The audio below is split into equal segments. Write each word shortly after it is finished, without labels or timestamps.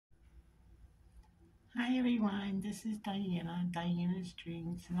Hi everyone, this is Diana, Diana's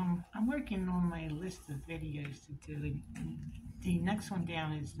Dreams, and I'm working on my list of videos to do. And the next one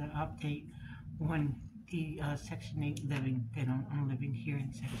down is the update on the Section 8 living that I'm living here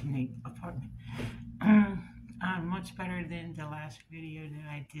in Section 8 apartment. Much better than the last video that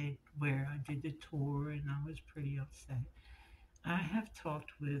I did where I did the tour and I was pretty upset. I have talked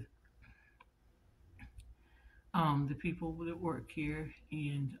with the people that work here,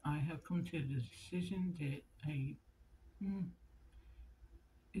 and I have come to the decision that mm,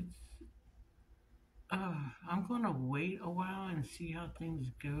 it's I'm gonna wait a while and see how things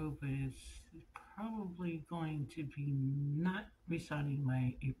go, but it's probably going to be not resigning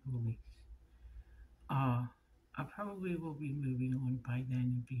my April lease. I probably will be moving on by then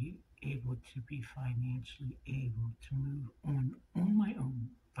and be able to be financially able to move on my own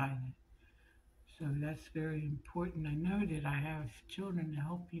by then. So that's very important. I know that I have children to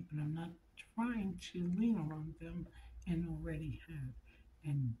help me, but I'm not trying to lean on them and already have.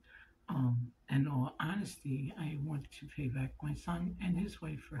 And in all honesty, I want to pay back my son and his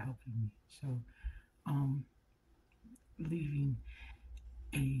wife for helping me. So um, leaving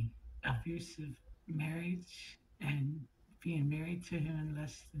a abusive marriage and being married to him in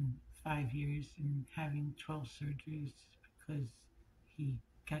less than 5 years and having 12 surgeries because he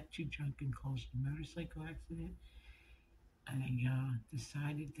got too drunk and caused a motorcycle accident. I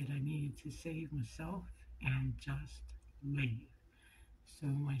decided that I needed to save myself and just leave. So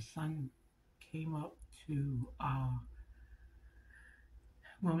my son came up to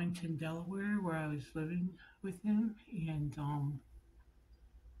Wilmington, Delaware, where I was living with him, and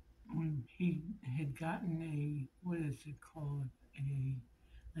when he had gotten a, what is it called, a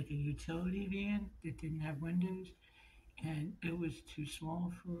like a utility van that didn't have windows, and it was too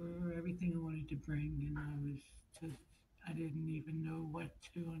small for everything I wanted to bring, and I didn't even know what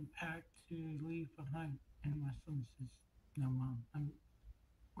to unpack to leave behind. And my son says, "No, Mom,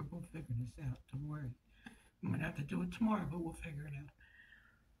 we're gonna figure this out. Don't worry. I'm gonna have to do it tomorrow, but we'll figure it out."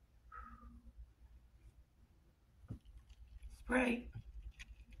 Spray.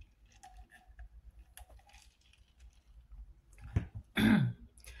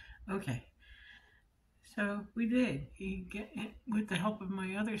 Okay, so we did. He get with the help of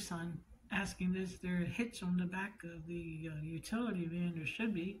my other son, asking is there a hitch on the back of the utility van? There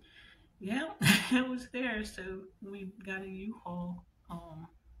should be. Yeah, it was there. So we got a U-Haul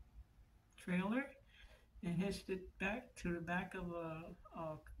trailer and hitched it back to the back of a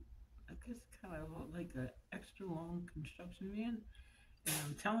I guess kind of like an extra long construction van. And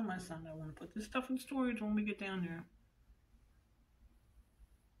I'm telling my son I want to put this stuff in storage when we get down there.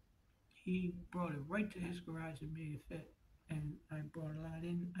 He brought it right to his garage and made it fit. And I brought a lot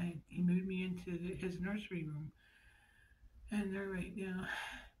in. He moved me into his nursery room, and they're right now.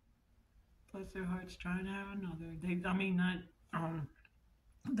 Bless their hearts, trying to have another. I mean, not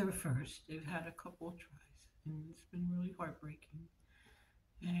their first. They've had a couple of tries, and it's been really heartbreaking.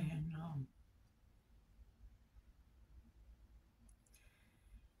 And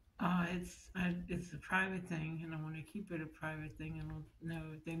it's a private thing, and I want to keep it a private thing. And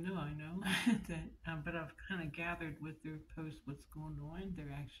they know I know that. But I've kind of gathered with their post what's going on.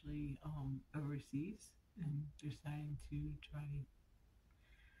 They're actually overseas and deciding to try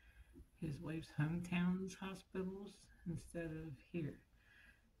his wife's hometown's hospitals instead of here.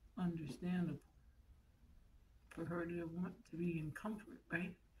 Understandable for her to want to be in comfort,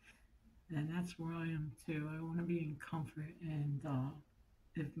 right? And that's where I am too. I want to be in comfort, and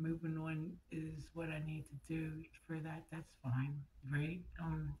if moving on is what I need to do for that, that's fine, right?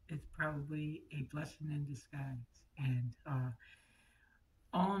 It's probably a blessing in disguise, and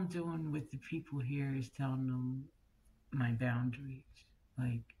all I'm doing with the people here is telling them my boundaries.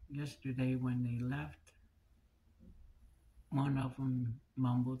 Like yesterday when they left, one of them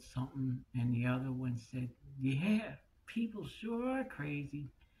mumbled something, and the other one said, "Yeah, people sure are crazy."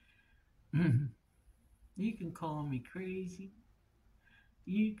 You can call me crazy.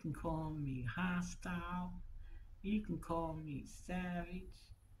 You can call me hostile. You can call me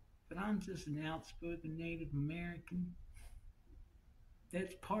savage. But I'm just an outspoken Native American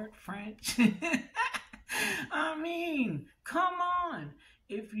that's part French. I mean, come on.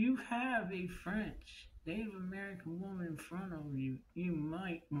 If you have a French Native American woman in front of you, you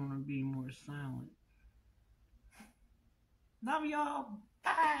might want to be more silent. Love y'all.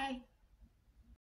 Bye.